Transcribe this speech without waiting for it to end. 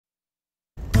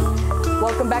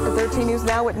Welcome back to 13 News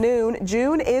Now at noon.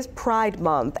 June is Pride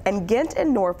Month, and Ghent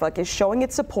in Norfolk is showing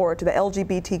its support to the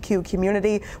LGBTQ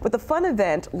community with a fun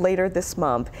event later this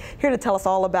month. Here to tell us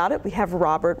all about it, we have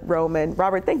Robert Roman.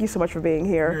 Robert, thank you so much for being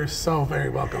here. You're so very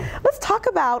welcome. Let's talk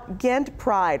about Ghent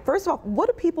Pride. First of all, what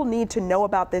do people need to know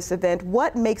about this event?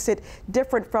 What makes it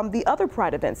different from the other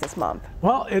Pride events this month?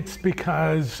 Well, it's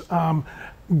because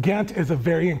Ghent is a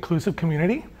very inclusive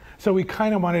community. So we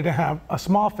kind of wanted to have a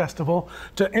small festival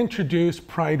to introduce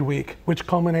Pride Week, which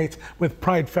culminates with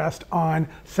Pride Fest on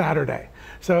Saturday.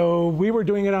 So we were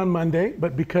doing it on Monday,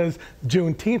 but because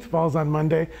Juneteenth falls on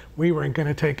Monday, we weren't going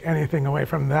to take anything away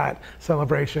from that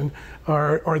celebration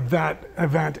or that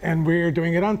event. And we're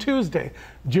doing it on Tuesday,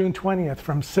 June 20th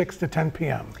from 6 to 10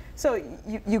 p.m. So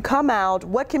you come out,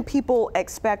 what can people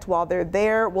expect while they're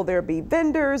there? Will there be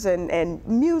vendors and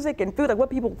music and food? Like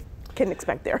what people can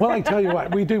expect there? Well, I tell you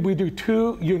what, we do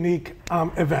two unique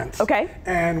events. Okay.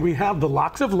 And we have the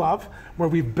Locks of Love, where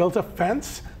we've built a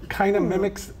fence, kind of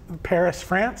mimics Paris,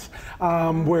 France,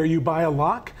 where you buy a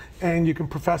lock and you can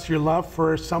profess your love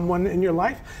for someone in your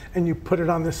life, and you put it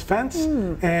on this fence,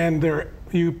 and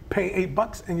you pay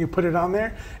 $8 and you put it on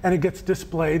there, and it gets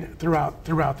displayed throughout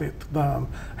the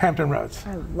Hampton Roads.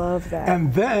 I love that.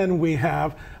 And then we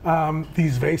have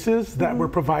these vases that were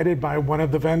provided by one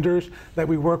of the vendors that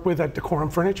we work with at Decorum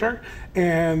Furniture,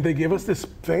 and they give us this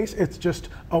vase. It's just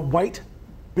a white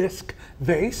bisque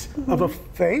vase of a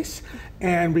face,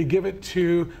 and we give it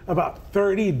to about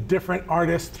 30 different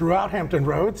artists throughout Hampton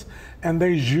Roads, and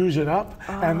they zhuzh it up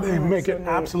and they make it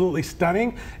absolutely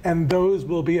stunning, and those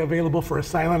will be available for a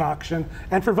silent auction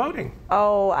and for voting.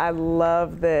 Oh, I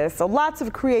love this. So lots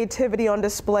of creativity on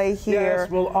display here. Yes,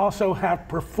 we'll also have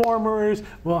performers,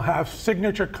 we'll have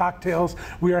signature cocktails.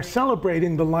 We are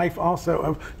celebrating the life also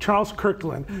of Charles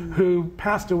Kirkland, who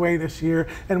passed away this year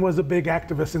and was a big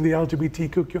activist in the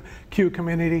LGBTQ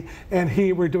community, and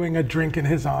we're doing a drink in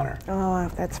his honor. Oh,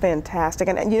 that's fantastic.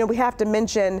 And you know, we have to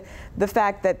mention the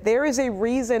fact that there is a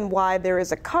reason why there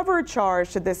is a cover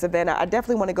charge to this event. I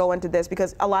definitely want to go into this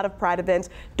because a lot of Pride events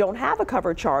don't have a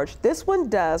cover charge. This one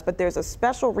does, but there's a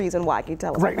special reason why. Can you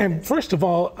tell us? Right, and first of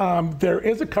all, there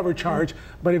is a cover charge,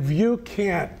 but if you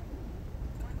can't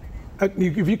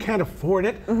afford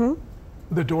it,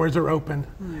 the doors are open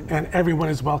and everyone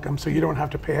is welcome, so you don't have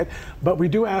to pay it. But we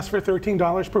do ask for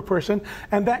 $13 per person,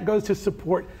 and that goes to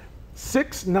support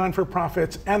 6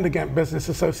 non-for-profits and the Ghent Business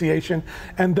Association,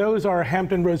 and those are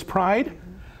Hampton Roads Pride,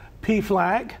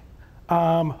 P-Flag,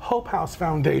 Hope House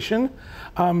Foundation,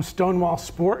 Stonewall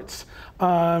Sports,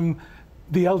 the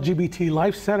LGBT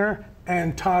Life Center,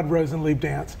 and Todd Rosenlieb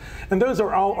Dance. And those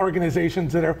are all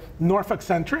organizations that are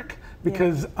Norfolk-centric,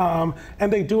 because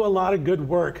and they do a lot of good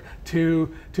work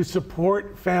to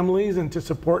support families and to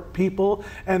support people,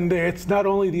 and it's not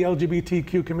only the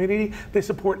LGBTQ community, they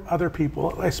support other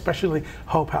people, especially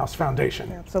Hope House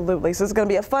Foundation. Absolutely. So it's going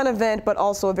to be a fun event, but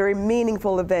also a very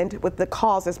meaningful event with the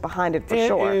causes behind it, for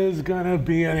sure. It is going to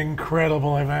be an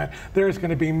incredible event. There's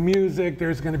going to be music,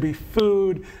 there's going to be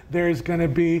food, there's going to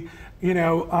be, you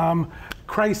know,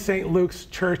 Christ St. Luke's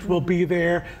Church will be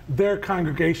there. Their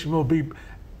congregation will be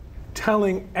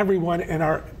telling everyone in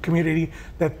our community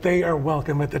that they are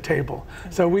welcome at the table.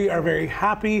 So we are very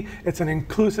happy. It's an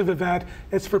inclusive event.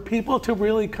 It's for people to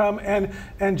really come and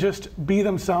just be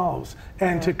themselves,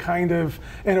 and to kind of,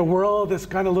 in a world that's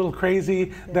kind of a little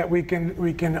crazy, that we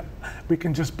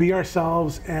can just be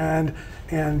ourselves and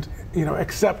you know,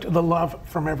 accept the love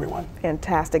from everyone.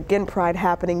 Fantastic. Ghent Pride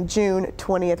happening June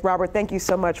 20th. Robert, thank you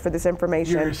so much for this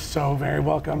information. You're so very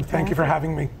welcome. Thank you for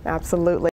having me. Absolutely.